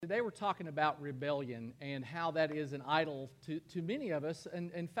today we're talking about rebellion and how that is an idol to many of us. And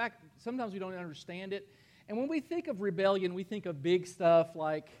in fact, sometimes we don't understand it. And when we think of rebellion, we think of big stuff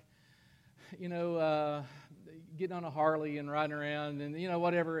like, getting on a Harley and riding around and,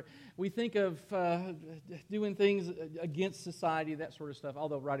 whatever. We think of doing things against society, that sort of stuff.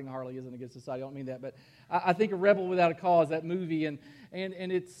 Although riding a Harley isn't against society, I don't mean that. But I think of Rebel Without a Cause, that movie. And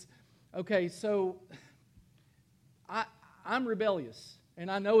it's, okay, so I'm rebellious. And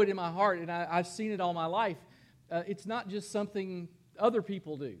I know it in my heart, and I've seen it all my life. It's not just something other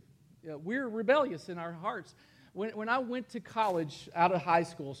people do. We're rebellious in our hearts. When I went to college out of high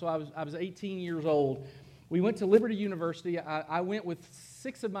school, so I was 18 years old, we went to Liberty University. I went with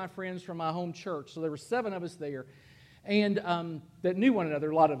 6 of my friends from my home church, so there were 7 of us there, and that knew one another.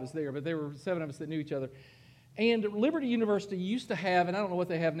 A lot of us there, but there were 7 of us that knew each other. And Liberty University used to have, and I don't know what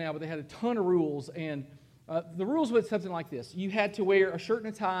they have now, but they had a ton of rules, and the rules were something like this. You had to wear a shirt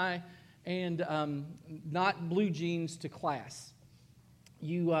and a tie and not blue jeans to class.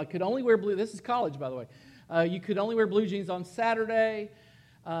 You could only wear blue. This is college, by the way. You could only wear blue jeans on Saturday.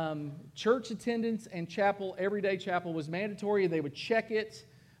 Church attendance and chapel, everyday chapel, was mandatory. They would check it.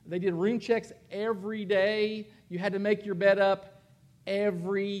 They did room checks every day. You had to make your bed up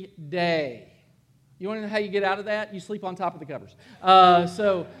every day. You want to know how you get out of that? You sleep on top of the covers.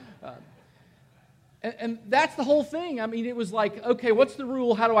 And that's the whole thing. I mean, it was like, okay, what's the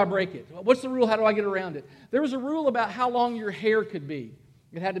rule? How do I break it? What's the rule? How do I get around it? There was a rule about how long your hair could be.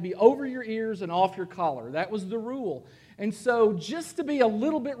 It had to be over your ears and off your collar. That was the rule. And so just to be a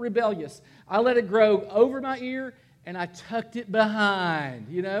little bit rebellious, I let it grow over my ear and I tucked it behind,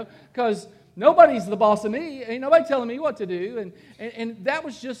 because nobody's the boss of me. Ain't nobody telling me what to do. And that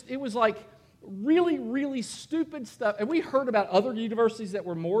was just, it was like really, really stupid stuff. And we heard about other universities that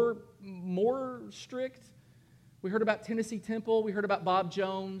were more strict. We heard about Tennessee Temple. We heard about Bob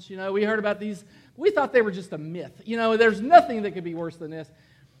Jones. We heard about these. We thought they were just a myth. There's nothing that could be worse than this.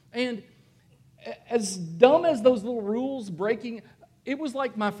 And as dumb as those little rules breaking, it was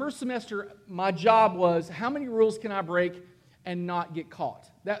like my first semester, my job was, how many rules can I break and not get caught?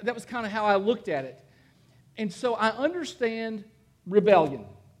 That was kind of how I looked at it. And so I understand rebellion.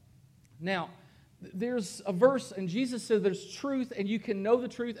 Now, there's a verse, and Jesus said there's truth, and you can know the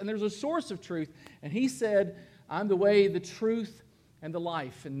truth, and there's a source of truth. And He said, I'm the way, the truth, and the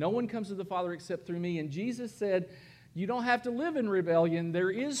life, and no one comes to the Father except through me. And Jesus said, you don't have to live in rebellion. There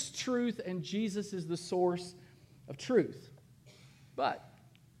is truth, and Jesus is the source of truth. But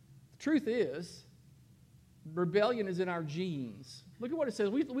the truth is, rebellion is in our genes. Look at what it says.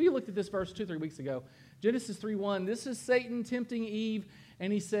 We looked at this verse 2-3 weeks ago. Genesis 3:1. This is Satan tempting Eve,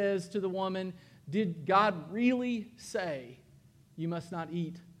 and he says to the woman, did God really say you must not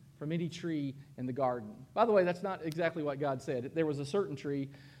eat from any tree in the garden? By the way, that's not exactly what God said. There was a certain tree.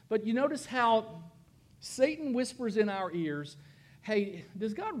 But you notice how Satan whispers in our ears, hey,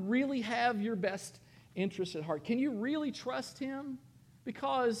 does God really have your best interest at heart? Can you really trust Him?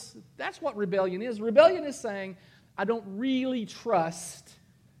 Because that's what rebellion is. Rebellion is saying, I don't really trust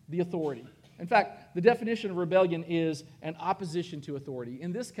the authority. In fact, the definition of rebellion is an opposition to authority.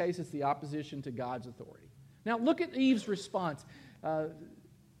 In this case, it's the opposition to God's authority. Now, look at Eve's response. God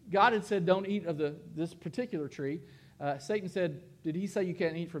had said, don't eat of this particular tree. Satan said, did he say you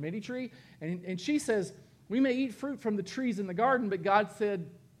can't eat from any tree? And she says, we may eat fruit from the trees in the garden, but God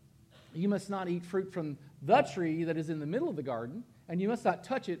said, you must not eat fruit from the tree that is in the middle of the garden, and you must not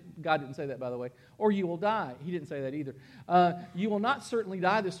touch it. God didn't say that, by the way. Or you will die. He didn't say that either. You will not certainly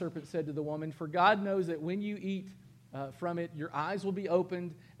die, the serpent said to the woman, for God knows that when you eat from it, your eyes will be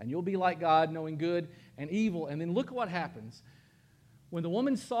opened, and you'll be like God, knowing good and evil. And then look at what happens. When the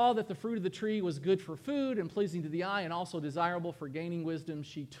woman saw that the fruit of the tree was good for food and pleasing to the eye and also desirable for gaining wisdom,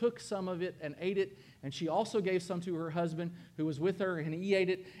 she took some of it and ate it, and she also gave some to her husband who was with her, and he ate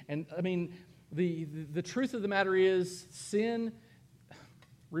it. And I mean, the truth of the matter is,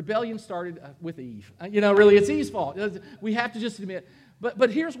 rebellion started with Eve. Really, it's Eve's fault. We have to just admit.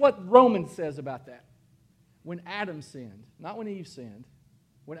 But here's what Romans says about that. When Adam sinned, not when Eve sinned,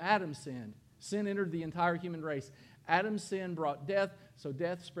 when Adam sinned, sin entered the entire human race. Adam's sin brought death, so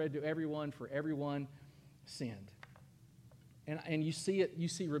death spread to everyone, for everyone sinned. And you see it, you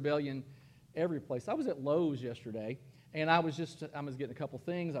see rebellion every place. I was at Lowe's yesterday, and I was getting a couple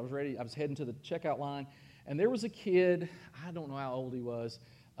things. I was heading to the checkout line, and there was a kid, I don't know how old he was,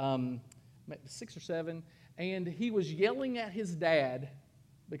 6 or 7, and he was yelling at his dad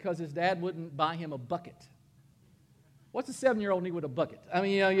because his dad wouldn't buy him a bucket. What's a 7-year-old need with a bucket? I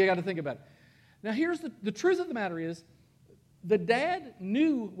mean, you got to think about it. Now, here's the truth of the matter is, the dad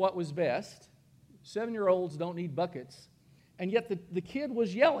knew what was best. 7-year-olds don't need buckets. And yet the kid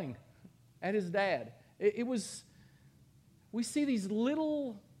was yelling at his dad. We see these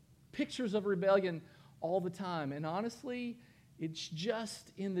little pictures of rebellion all the time. And honestly, it's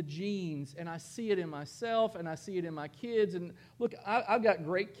just in the genes. And I see it in myself, and I see it in my kids. And look, I've got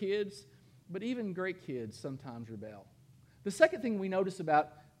great kids, but even great kids sometimes rebel. The second thing we notice about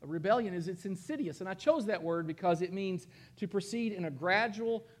rebellion is it's insidious. And I chose that word because it means to proceed in a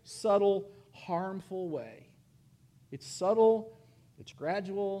gradual, subtle, harmful way. It's subtle, it's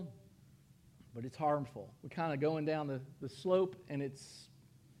gradual, but it's harmful. We're kind of going down the slope, and it's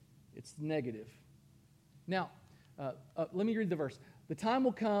negative. Now, let me read the verse. The time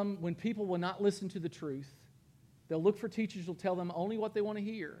will come when people will not listen to the truth. They'll look for teachers who will tell them only what they want to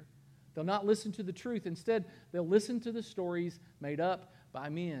hear. They'll not listen to the truth. Instead, they'll listen to the stories made up by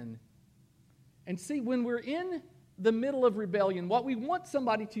men. And see, when we're in the middle of rebellion, what we want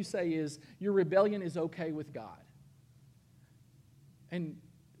somebody to say is, your rebellion is okay with God. And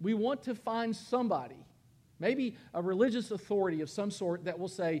we want to find somebody, maybe a religious authority of some sort, that will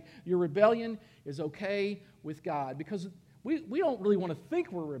say, your rebellion is okay with God. Because we don't really want to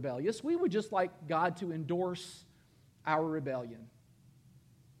think we're rebellious. We would just like God to endorse our rebellion.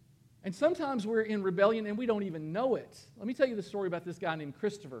 And sometimes we're in rebellion and we don't even know it. Let me tell you the story about this guy named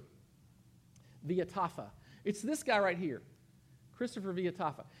Christopher Viatafa. It's this guy right here, Christopher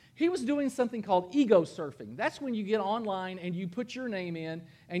Viatafa. He was doing something called ego surfing. That's when you get online and you put your name in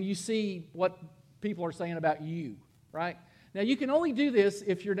and you see what people are saying about you, right? Now, you can only do this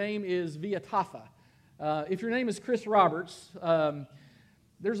if your name is Viatafa. If your name is Chris Roberts,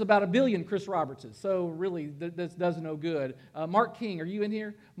 there's about 1 billion Chris Robertses, so really this does no good. Mark King, are you in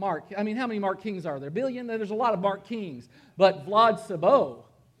here? Mark, I mean, how many Mark Kings are there? 1 billion? There's a lot of Mark Kings. But Vlad Sabo,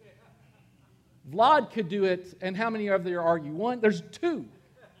 Vlad could do it, and how many of there are you? One? There's 2.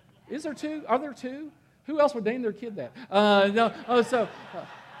 Is there 2? Are there 2? Who else would name their kid that? No. Oh, so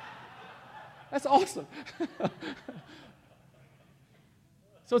that's awesome.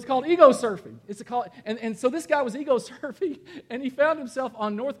 So it's called ego surfing. And so this guy was ego surfing, and he found himself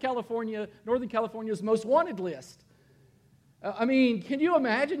on Northern California's most wanted list. I mean, can you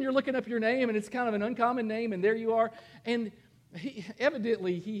imagine? You're looking up your name, and it's kind of an uncommon name, and there you are. And he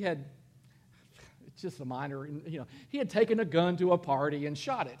had, it's just a minor, he had taken a gun to a party and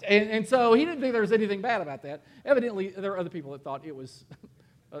shot it. And so he didn't think there was anything bad about that. Evidently, there are other people that thought it was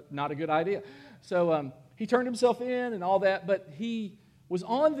not a good idea. So he turned himself in and all that, but he was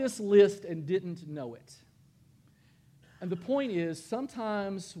on this list and didn't know it. And the point is,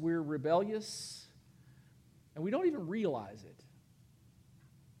 sometimes we're rebellious and we don't even realize it.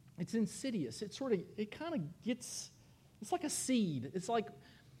 It's insidious. It kind of gets, it's like a seed. It's like,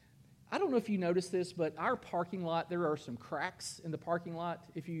 I don't know if you noticed this, but our parking lot, there are some cracks in the parking lot.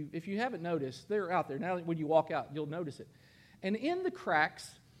 If you haven't noticed, they're out there. Now when you walk out, you'll notice it. And in the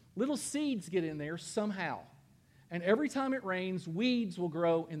cracks, little seeds get in there somehow. And every time it rains, weeds will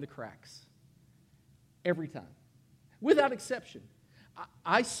grow in the cracks. Every time. Without exception.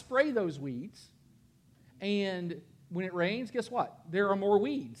 I spray those weeds, and when it rains, guess what? There are more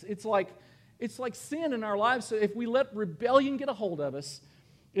weeds. It's like sin in our lives. So if we let rebellion get a hold of us,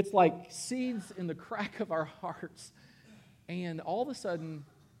 it's like seeds in the crack of our hearts. And all of a sudden,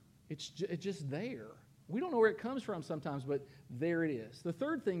 it's just there. We don't know where it comes from sometimes, but there it is. The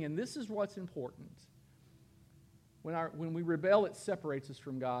third thing, and this is what's important, when we rebel, it separates us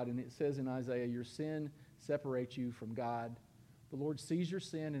from God. And it says in Isaiah, your sin separates you from God. The Lord sees your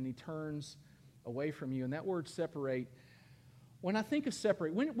sin and He turns away from you. And that word separate, when I think of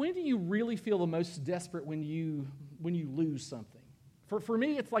separate, when do you really feel the most desperate when you lose something? For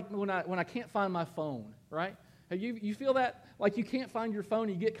me, it's like when I can't find my phone, right? Have you feel that? Like you can't find your phone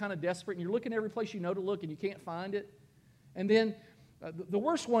and you get kind of desperate and you're looking every place you know to look and you can't find it. And then the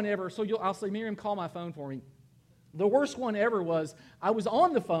worst one ever, so I'll say, Miriam, call my phone for me. The worst one ever was, I was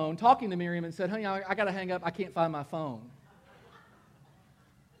on the phone talking to Miriam and said, honey, I got to hang up. I can't find my phone.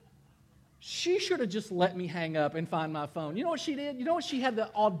 She should have just let me hang up and find my phone. You know what she did? You know what she had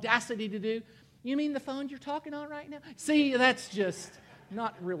the audacity to do? You mean the phone you're talking on right now? See, that's just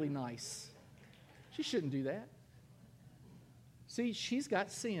not really nice. She shouldn't do that. See, she's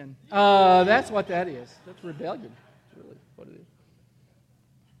got sin. That's what that is. That's rebellion. That's really what it is.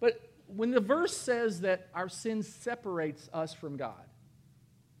 But when the verse says that our sin separates us from God,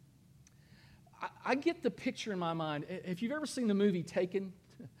 I get the picture in my mind. If you've ever seen the movie Taken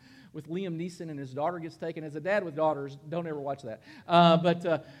with Liam Neeson and his daughter gets taken, as a dad with daughters, don't ever watch that.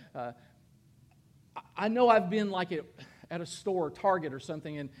 But I know I've been like it at a store, Target or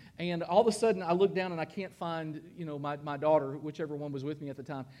something, and all of a sudden I look down and I can't find, my daughter, whichever one was with me at the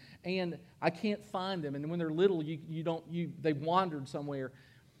time, and I can't find them. And when they're little, they've wandered somewhere.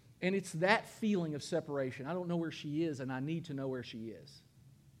 And it's that feeling of separation. I don't know where she is, and I need to know where she is.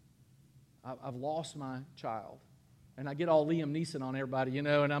 I've lost my child. And I get all Liam Neeson on everybody, and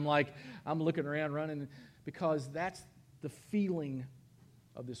I'm looking around running, because that's the feeling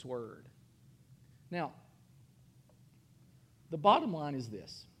of this word. Now, the bottom line is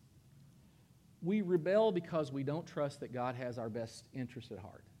this. We rebel because we don't trust that God has our best interest at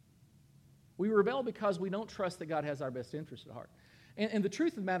heart. We rebel because we don't trust that God has our best interest at heart. And the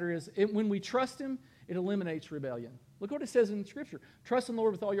truth of the matter is, when we trust Him, it eliminates rebellion. Look what it says in Scripture. Trust in the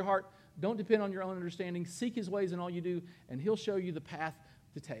Lord with all your heart. Don't depend on your own understanding. Seek His ways in all you do, and He'll show you the path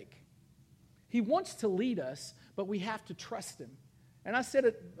to take. He wants to lead us, but we have to trust Him. And I said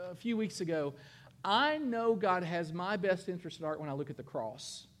it a few weeks ago, I know God has my best interest at heart when I look at the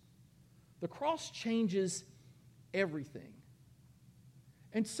cross. The cross changes everything.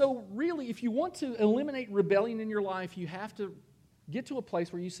 And so really, if you want to eliminate rebellion in your life, you have to get to a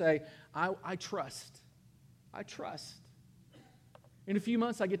place where you say, I trust. I trust. In a few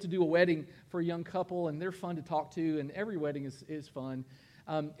months, I get to do a wedding for a young couple, and they're fun to talk to, and every wedding is fun.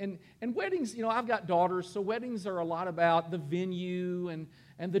 And weddings, I've got daughters, so weddings are a lot about the venue and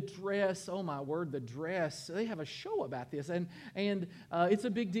the dress. Oh, my word, the dress. They have a show about this. And it's a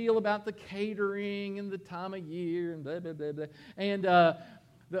big deal about the catering and the time of year and blah, blah, blah, blah. And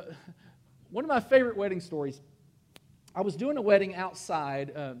one of my favorite wedding stories, I was doing a wedding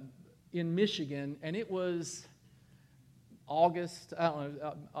outside in Michigan, and it was August,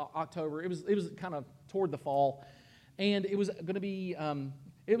 October. It was kind of toward the fall, and it was going to be.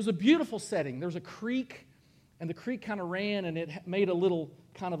 It was a beautiful setting. There was a creek, and the creek kind of ran, and it made a little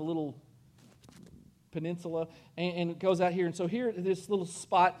peninsula, and it goes out here. And so here, this little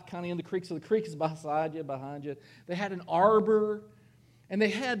spot kind of in the creek. So the creek is behind you. They had an arbor, and they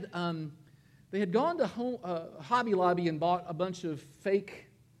had gone to Hobby Lobby and bought a bunch of fake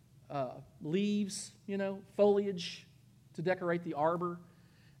leaves, foliage to decorate the arbor.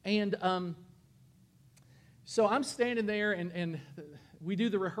 And so I'm standing there, and we do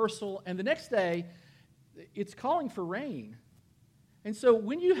the rehearsal, and the next day, it's calling for rain. And so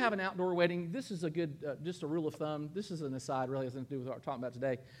when you have an outdoor wedding, this is a good, just a rule of thumb. This is an aside, really has nothing to do with what we're talking about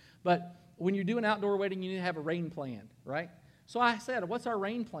today. But when you do an outdoor wedding, you need to have a rain plan, right? So I said, what's our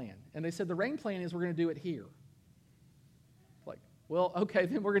rain plan? And they said, the rain plan is we're going to do it here. Like, well, okay,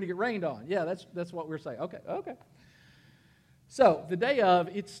 then we're going to get rained on. Yeah, that's what we're saying. Okay. So the day of,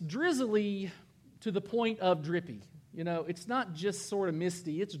 it's drizzly to the point of drippy. It's not just sort of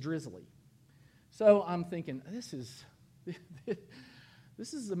misty, it's drizzly. So I'm thinking, this is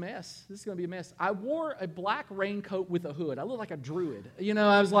a mess. This is going to be a mess. I wore a black raincoat with a hood. I looked like a druid.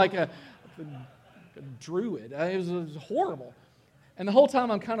 I was like a druid. It was horrible. And the whole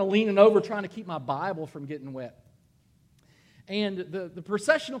time I'm kind of leaning over trying to keep my Bible from getting wet. And the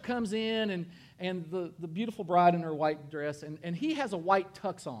processional comes in, and the beautiful bride in her white dress, and he has a white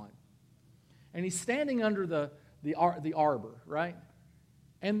tux on. And he's standing under the arbor, right?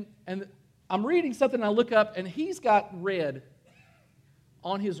 And I'm reading something, and I look up, and he's got red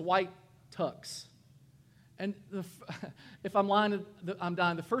on his white tux. And if I'm lying, I'm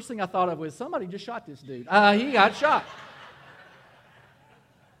dying. The first thing I thought of was, somebody just shot this dude. He got shot.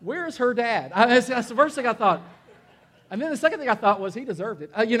 Where is her dad? That's the first thing I thought. And then the second thing I thought was, he deserved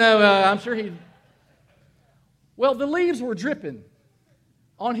it. I'm sure he... Well, the leaves were dripping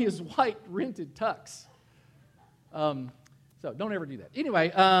on his white rented tux. So don't ever do that.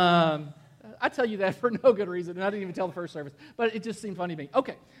 Anyway, I tell you that for no good reason, and I didn't even tell the first service, but it just seemed funny to me.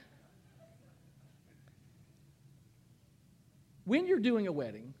 Okay. When you're doing a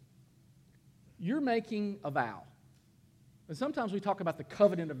wedding, you're making a vow. And sometimes we talk about the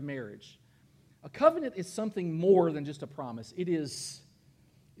covenant of marriage. A covenant is something more than just a promise. It's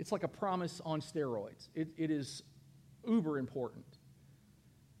like a promise on steroids. It is uber important.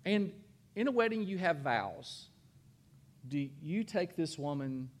 And in a wedding, you have vows. Do you take this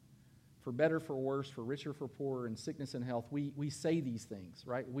woman for better, for worse, for richer, for poorer, in sickness and health? We say these things,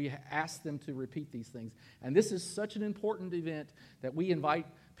 right? We ask them to repeat these things. And this is such an important event that we invite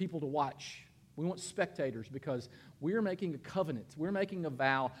people to watch. We want spectators because we're making a covenant. We're making a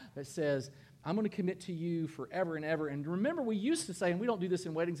vow that says, I'm going to commit to you forever and ever. And remember, we used to say, and we don't do this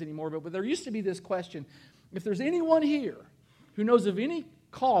in weddings anymore, but there used to be this question, if there's anyone here who knows of any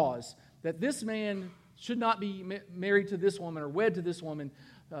cause that this man should not be married to this woman or wed to this woman,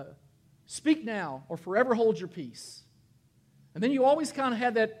 speak now or forever hold your peace. And then you always kind of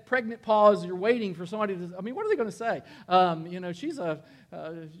had that pregnant pause. You're waiting for somebody to. I mean, what are they going to say?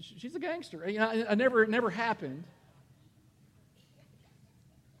 She's a gangster. It never happened.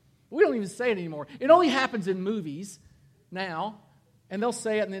 We don't even say it anymore. It only happens in movies now, and they'll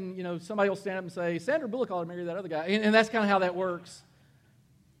say it, and then somebody will stand up and say, "Sandra Bullock ought to marry that other guy," and that's kind of how that works.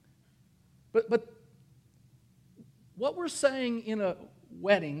 But what we're saying in a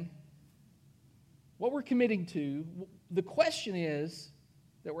wedding, what we're committing to, the question is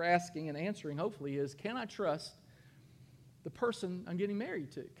that we're asking and answering, hopefully, is, can I trust the person I'm getting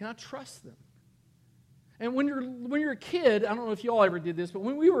married to? Can I trust them? And when you're a kid, I don't know if you all ever did this, but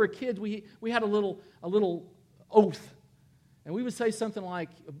when we were a kid, we had a little oath, and we would say something like,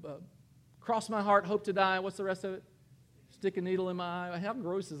 "Cross my heart, hope to die." What's the rest of it? Stick a needle in my eye. How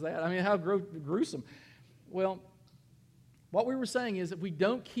gross is that? I mean, how gruesome. Well, what we were saying is, if we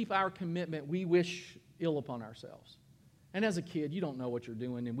don't keep our commitment, we wish ill upon ourselves. And as a kid, you don't know what you're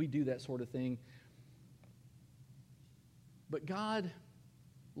doing, and we do that sort of thing. But God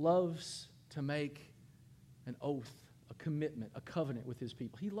loves to make an oath, a commitment, a covenant with His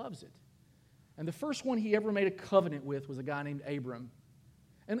people. He loves it. And the first one He ever made a covenant with was a guy named Abram.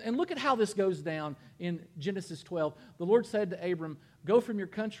 And look at how this goes down in Genesis 12. The Lord said to Abram, "Go from your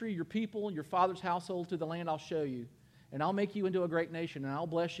country, your people, your father's household to the land I'll show you. And I'll make you into a great nation, and I'll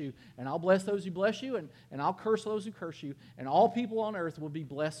bless you. And I'll bless those who bless you, and I'll curse those who curse you. And all people on earth will be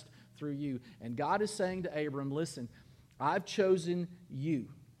blessed through you." And God is saying to Abram, listen, I've chosen you.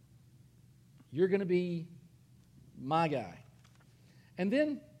 You're going to be my guy. And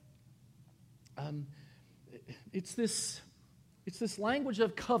then it's this language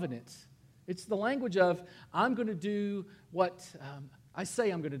of covenant. It's the language of, I'm going to do what I say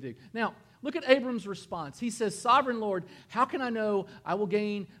I'm going to do. Now, look at Abram's response. He says, "Sovereign Lord, how can I know I will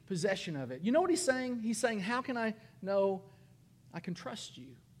gain possession of it?" You know what he's saying? He's saying, how can I know I can trust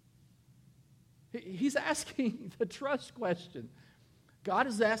you? He's asking the trust question. God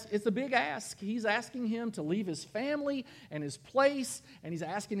is asking, it's a big ask. He's asking him to leave his family and his place, and he's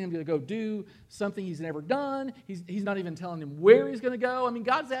asking him to go do something he's never done. He's not even telling him where he's going to go. I mean,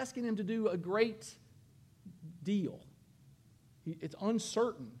 God's asking him to do a great deal. It's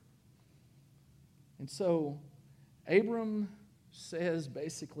uncertain. And so Abram says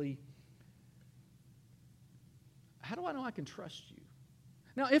basically, how do I know I can trust you?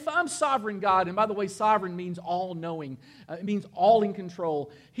 Now, if I'm sovereign God, and by the way, sovereign means all-knowing, it means all in control.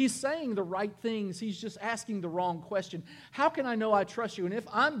 He's saying the right things. He's just asking the wrong question. How can I know I trust you? And if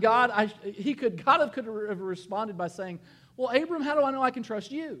I'm God, God could have responded by saying, well, Abram, how do I know I can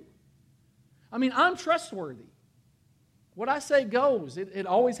trust you? I mean, I'm trustworthy. What I say goes. It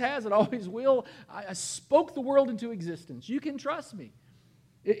always has. It always will. I spoke the world into existence. You can trust me.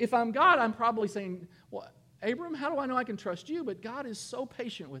 If I'm God, I'm probably saying, well, Abram, how do I know I can trust you? But God is so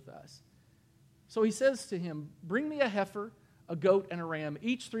patient with us. So he says to him, bring me a heifer, a goat, and a ram,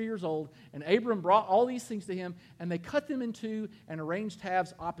 each 3 years old. And Abram brought all these things to him, and they cut them in two and arranged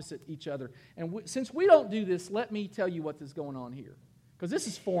halves opposite each other. And since we don't do this, let me tell you what is going on here. Because this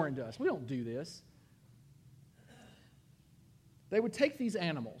is foreign to us. We don't do this. They would take these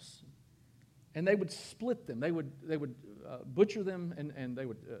animals, and they would split them. They would butcher them, and they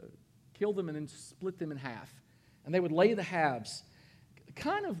would kill them and then split them in half. And they would lay the halves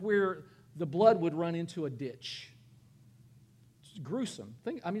kind of where the blood would run into a ditch. It's gruesome.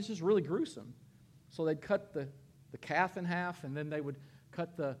 It's just really gruesome. So they'd cut the calf in half, and then they would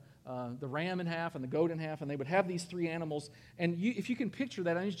cut the ram in half and the goat in half, and they would have these three animals. And if you can picture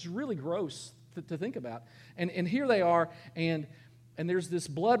that, it's really gross to think about. And here they are, and there's this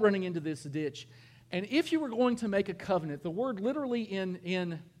blood running into this ditch. And if you were going to make a covenant, the word literally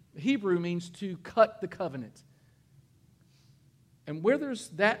in Hebrew means to cut the covenant. And where there's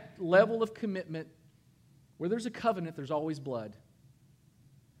that level of commitment, where there's a covenant, there's always blood.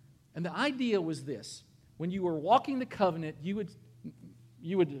 And the idea was this. When you were walking the covenant, you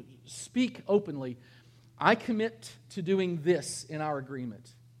would speak openly, I commit to doing this in our agreement.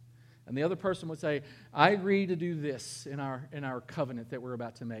 And the other person would say, I agree to do this in our covenant that we're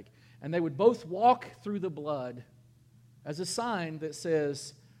about to make. And they would both walk through the blood as a sign that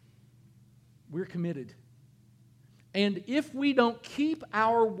says, we're committed. And if we don't keep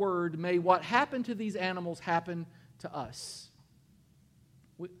our word, may what happened to these animals happen to us.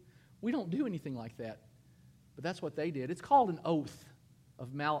 We don't do anything like that. But that's what they did. It's called an oath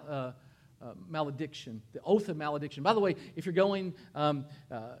of malediction, the oath of malediction. By the way, if you're going,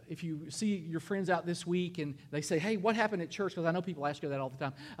 if you see your friends out this week and they say, hey, what happened at church? Because I know people ask you that all the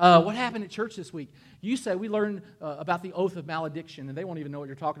time. What happened at church this week? You say, we learned about the oath of malediction, and they won't even know what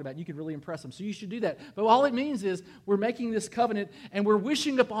you're talking about. You can really impress them. So you should do that. But all it means is we're making this covenant, and we're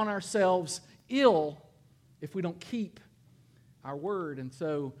wishing upon ourselves ill if we don't keep our word. And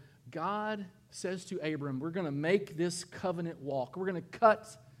so God says to Abram, we're going to make this covenant walk. We're going to cut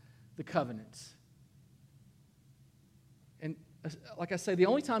the covenants. And like I say, the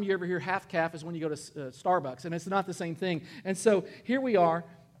only time you ever hear half calf is when you go to Starbucks, and it's not the same thing. And so here we are.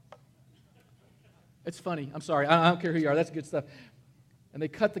 It's funny. I'm sorry. I don't care who you are. That's good stuff. And they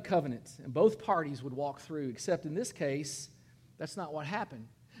cut the covenants, and both parties would walk through, except in this case, that's not what happened.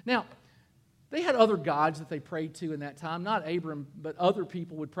 Now, they had other gods that they prayed to in that time. Not Abram, but other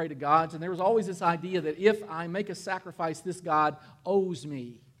people would pray to gods. And there was always this idea that if I make a sacrifice, this God owes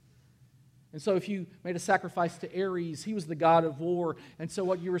me. And so if you made a sacrifice to Ares, he was the god of war. And so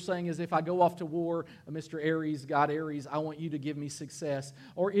what you were saying is, if I go off to war, Mr. Ares, God Ares, I want you to give me success.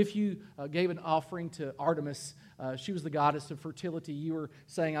 Or if you gave an offering to Artemis, she was the goddess of fertility, you were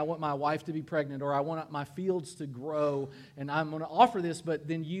saying, I want my wife to be pregnant, or I want my fields to grow, and I'm going to offer this, but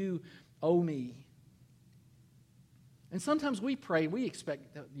then you owe me. And sometimes we pray, we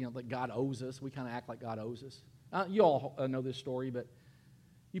expect that God owes us. We kind of act like God owes us. You all know this story, but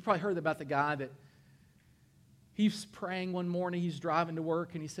you probably heard about the guy that he's praying one morning, he's driving to work,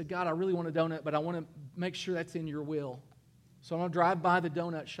 and he said, God, I really want a donut, but I want to make sure that's in your will. So I'm going to drive by the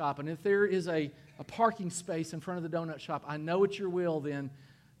donut shop, and if there is a parking space in front of the donut shop, I know it's your will then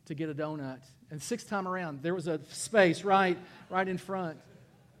to get a donut. And sixth time around, there was a space right in front.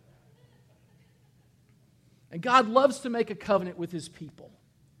 And God loves to make a covenant with his people.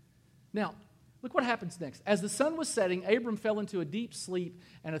 Now, look what happens next. As the sun was setting, Abram fell into a deep sleep,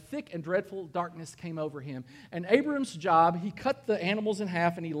 and a thick and dreadful darkness came over him. And Abram's job, he cut the animals in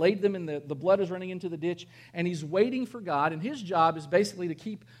half, and he laid them in the blood is running into the ditch, and he's waiting for God. And his job is basically to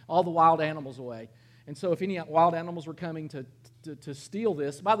keep all the wild animals away. And so if any wild animals were coming to steal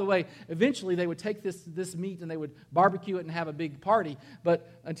this, by the way, eventually they would take this meat and they would barbecue it and have a big party. But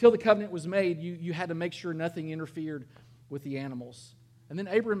until the covenant was made, you had to make sure nothing interfered with the animals. And then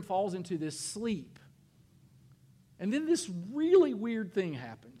Abram falls into this sleep. And then this really weird thing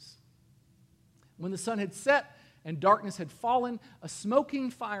happens. When the sun had set and darkness had fallen, a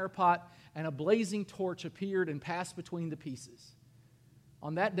smoking fire pot and a blazing torch appeared and passed between the pieces.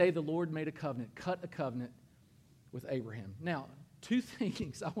 On that day, the Lord made a covenant, cut a covenant with Abraham. Now, two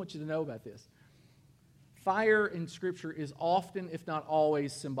things I want you to know about this. Fire in Scripture is often, if not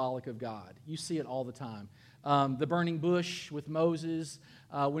always, symbolic of God. You see it all the time. The burning bush with Moses.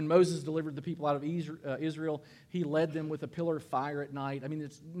 When Moses delivered the people out of Israel, he led them with a pillar of fire at night. I mean,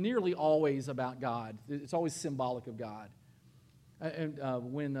 it's nearly always about God. It's always symbolic of God. And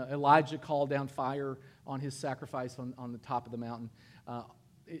when Elijah called down fire on his sacrifice on the top of the mountain,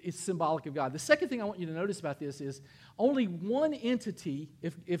 it's symbolic of God. The second thing I want you to notice about this is only one entity,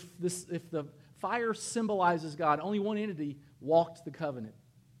 if the fire symbolizes God, only one entity walked the covenant.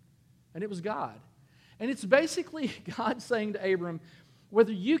 And it was God. And it's basically God saying to Abram,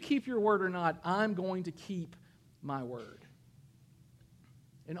 whether you keep your word or not, I'm going to keep my word.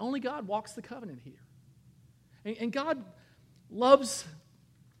 And only God walks the covenant here. And God loves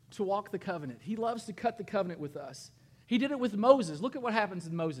to walk the covenant. He loves to cut the covenant with us. He did it with Moses. Look at what happens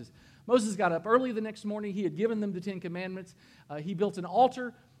in Moses. Moses got up early the next morning. He had given them the 10 Commandments. He built an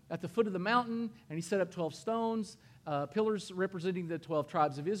altar at the foot of the mountain, and he set up 12 stones, pillars representing the 12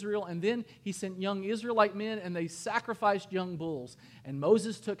 tribes of Israel. And then he sent young Israelite men, and they sacrificed young bulls. And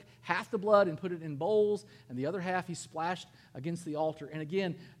Moses took half the blood and put it in bowls, and the other half he splashed against the altar. And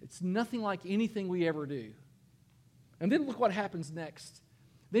again, it's nothing like anything we ever do. And then look what happens next.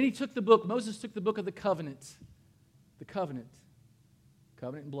 Then Moses took the book of the covenant. The covenant.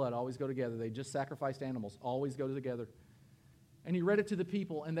 Covenant and blood always go together. They just sacrificed animals, always go together. And he read it to the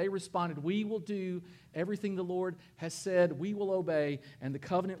people, and they responded, we will do everything the Lord has said, we will obey. And the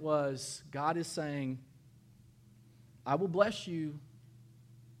covenant was, God is saying, I will bless you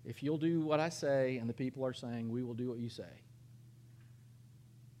if you'll do what I say, and the people are saying, we will do what you say.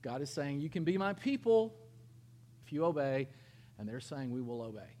 God is saying, you can be my people if you obey, and they're saying, we will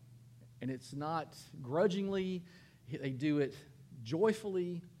obey. And it's not grudgingly, they do it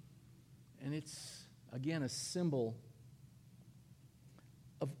joyfully, and it's, again, a symbol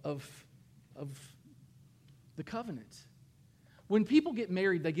of the covenant. When people get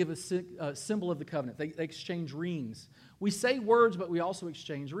married, they give a symbol of the covenant. They exchange rings. We say words, but we also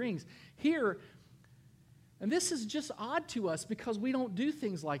exchange rings. Here, And this is just odd to us because we don't do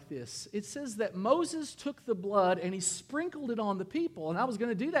things like this. It says that Moses took the blood and he sprinkled it on the people. And I was going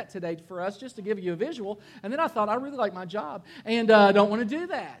to do that today for us just to give you a visual. And then I thought, I really like my job. And I don't want to do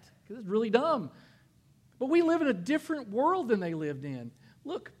that because it's really dumb. But we live in a different world than they lived in.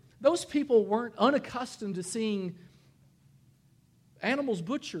 Look, those people weren't unaccustomed to seeing animals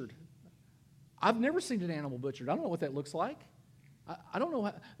butchered. I've never seen an animal butchered. I don't know what that looks like. I don't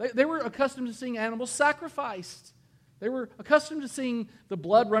know. They were accustomed to seeing animals sacrificed. They were accustomed to seeing the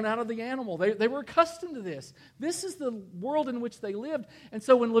blood run out of the animal. They were accustomed to this. This is the world in which they lived. And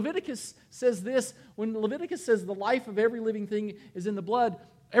so when Leviticus says this, when Leviticus says the life of every living thing is in the blood,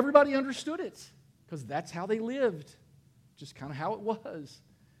 everybody understood it because that's how they lived, just kind of how it was.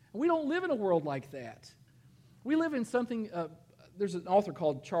 And we don't live in a world like that. We live in something, there's an author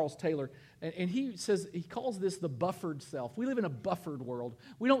called Charles Taylor, and he says, he calls this the buffered self. We live in a buffered world.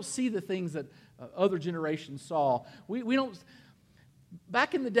 We don't see the things that other generations saw. We don't,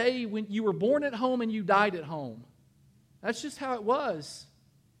 back in the day when you were born at home and you died at home, that's just how it was.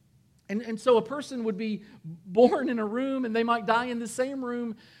 And so a person would be born in a room and they might die in the same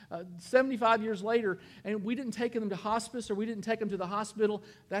room 75 years later, and we didn't take them to hospice or we didn't take them to the hospital.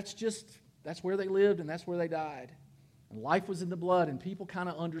 That's where they lived and that's where they died. And life was in the blood, and people kind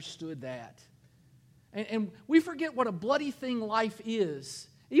of understood that. And we forget what a bloody thing life is.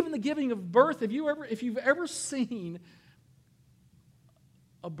 Even the giving of birth, if you've ever seen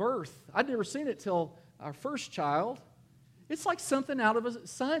a birth, I'd never seen it till our first child. It's like something out of a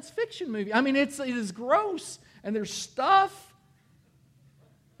science fiction movie. I mean, it is gross, and there's stuff.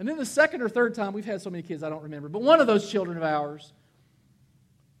 And then the second or third time, we've had so many kids I don't remember, but one of those children of ours,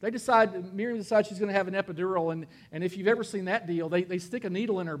 Miriam decides she's going to have an epidural, and if you've ever seen that deal, they stick a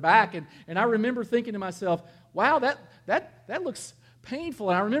needle in her back, and I remember thinking to myself, wow, that looks painful.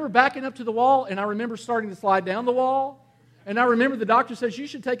 And I remember backing up to the wall, and I remember starting to slide down the wall, and I remember the doctor says, you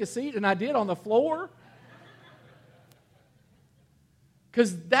should take a seat, and I did on the floor.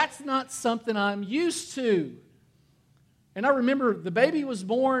 Because that's not something I'm used to. And I remember the baby was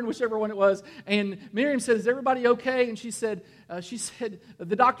born, whichever one it was, and Miriam said, is everybody okay? And she said,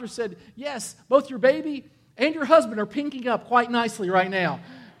 the doctor said, yes, both your baby and your husband are pinking up quite nicely right now.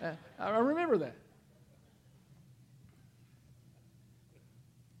 I remember that.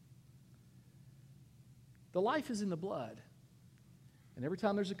 The life is in the blood. And every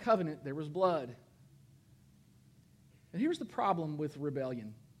time there's a covenant, there was blood. And here's the problem with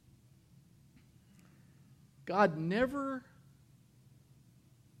rebellion. God never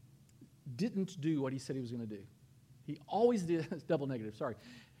didn't do what he said he was going to do. He always did, it's double negative, sorry.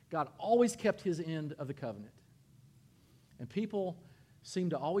 God always kept his end of the covenant. And people seem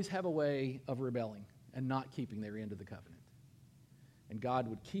to always have a way of rebelling and not keeping their end of the covenant. And God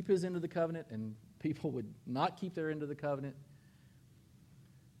would keep his end of the covenant, and people would not keep their end of the covenant.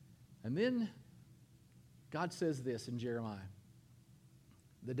 And then God says this in Jeremiah.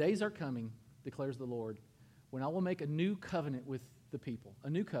 The days are coming, declares the Lord, when I will make a new covenant with the people, a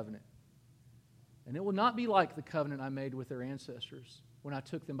new covenant. And it will not be like the covenant I made with their ancestors when I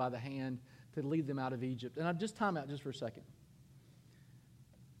took them by the hand to lead them out of Egypt. And I'll just time out just for a second.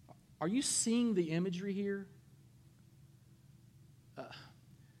 Are you seeing the imagery here?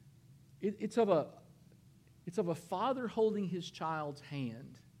 It's of a father holding his child's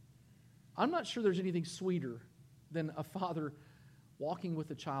hand. I'm not sure there's anything sweeter than a father walking with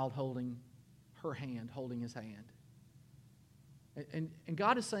a child holding her hand, holding his hand. And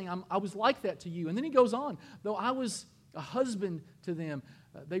God is saying, I was like that to you. And then he goes on, though I was a husband to them,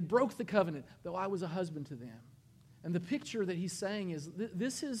 they broke the covenant, though I was a husband to them. And the picture that he's saying is,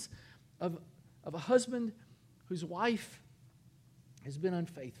 this is of a husband whose wife has been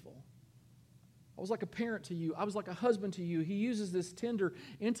unfaithful. I was like a parent to you. I was like a husband to you. He uses this tender,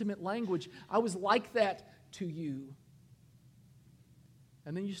 intimate language. I was like that to you.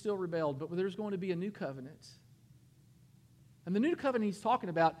 And then you still rebelled. But there's going to be a new covenant. And the new covenant he's talking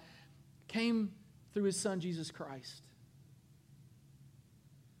about came through his son, Jesus Christ.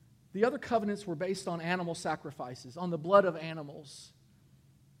 The other covenants were based on animal sacrifices, on the blood of animals.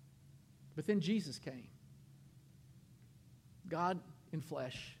 But then Jesus came. God in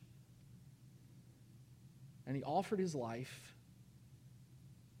flesh. And he offered his life.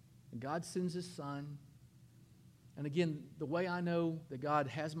 And God sends his son. And again, the way I know that God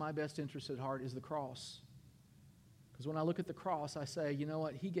has my best interest at heart is the cross. Because when I look at the cross, I say, you know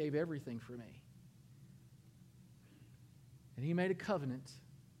what? He gave everything for me. And he made a covenant.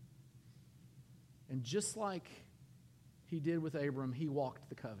 And just like he did with Abram, he walked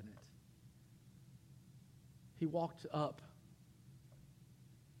the covenant. He walked up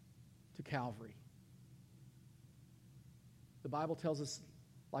to Calvary. Bible tells us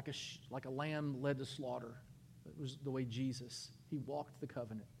like a lamb led to slaughter. It was the way Jesus, he walked the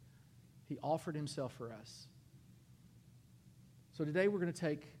covenant. He offered himself for us. So today we're going to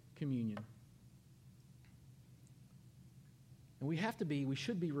take communion. And we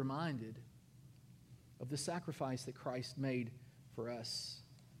should be reminded of the sacrifice that Christ made for us.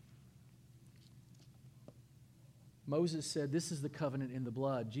 Moses said, "This is the covenant in the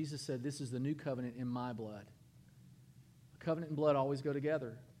blood." Jesus said, "This is the new covenant in my blood." Covenant and blood always go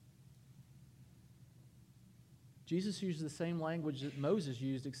together. Jesus used the same language that Moses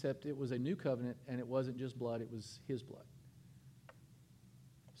used, except it was a new covenant, and it wasn't just blood, it was his blood.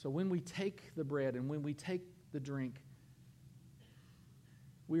 So when we take the bread and when we take the drink,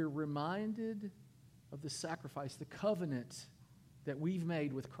 we're reminded of the sacrifice, the covenant that we've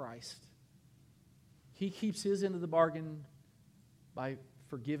made with Christ. He keeps his end of the bargain by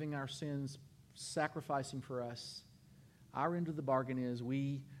forgiving our sins, sacrificing for us. Our end of the bargain is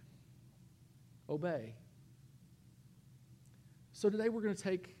we obey. So today we're going to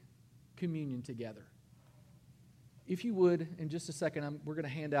take communion together. If you would, in just a second, we're going to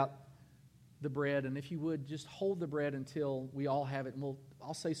hand out the bread, and if you would, just hold the bread until we all have it, and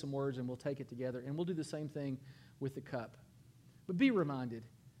I'll say some words and we'll take it together, and we'll do the same thing with the cup. But be reminded,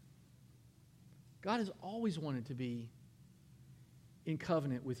 God has always wanted to be in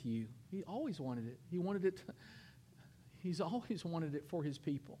covenant with you. He always wanted it. He's always wanted it for his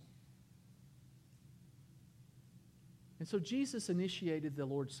people. And so Jesus initiated the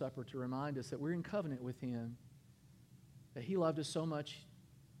Lord's Supper to remind us that we're in covenant with him, that he loved us so much,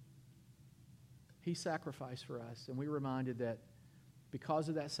 he sacrificed for us. And we're reminded that because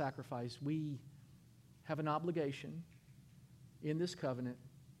of that sacrifice, we have an obligation in this covenant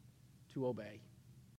to obey.